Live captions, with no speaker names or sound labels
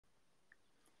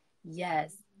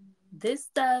Yes, this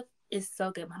stuff is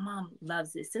so good. My mom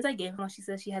loves it. Since I gave her one, she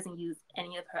says she hasn't used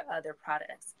any of her other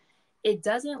products. It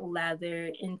doesn't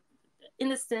lather in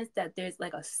the sense that there's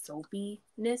like a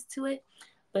soapiness to it,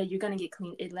 but you're gonna get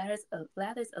clean. It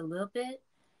lathers a little bit,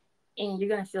 and you're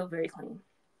gonna feel very clean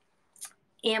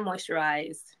and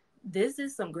moisturized. This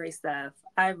is some great stuff.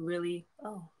 I really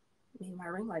maybe my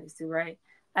ring light is too right.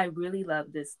 I really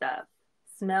love this stuff.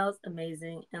 Smells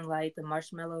amazing and like the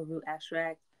marshmallow root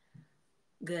extract.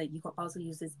 Good. You can also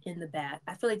use this in the bath.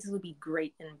 I feel like this would be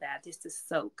great in the bath just to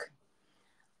soak.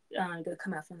 Gonna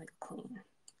come out feeling like a queen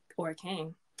or a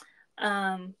king.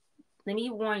 Um, Let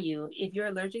me warn you, if you're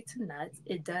allergic to nuts,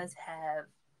 it does have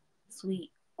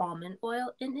sweet almond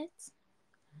oil in it.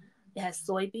 It has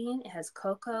soybean, it has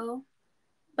cocoa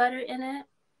butter in it.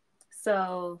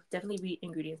 So definitely read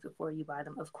ingredients before you buy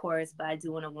them, of course. But I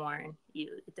do want to warn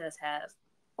you, it does have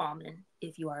almond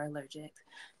if you are allergic.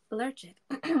 Allergic.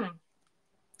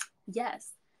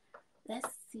 Yes. Let's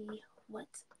see what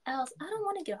else. I don't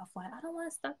want to get off line. I don't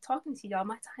want to stop talking to y'all.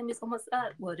 My time is almost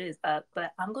up. Well, it is up,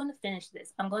 but I'm going to finish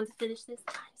this. I'm going to finish this.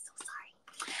 I'm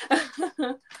so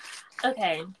sorry.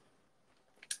 Okay.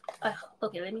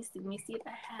 Okay, let me see. Let me see if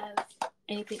I have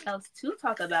anything else to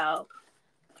talk about.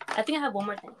 I think I have one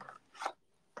more thing.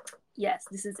 Yes,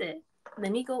 this is it.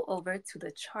 Let me go over to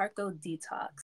the charcoal detox.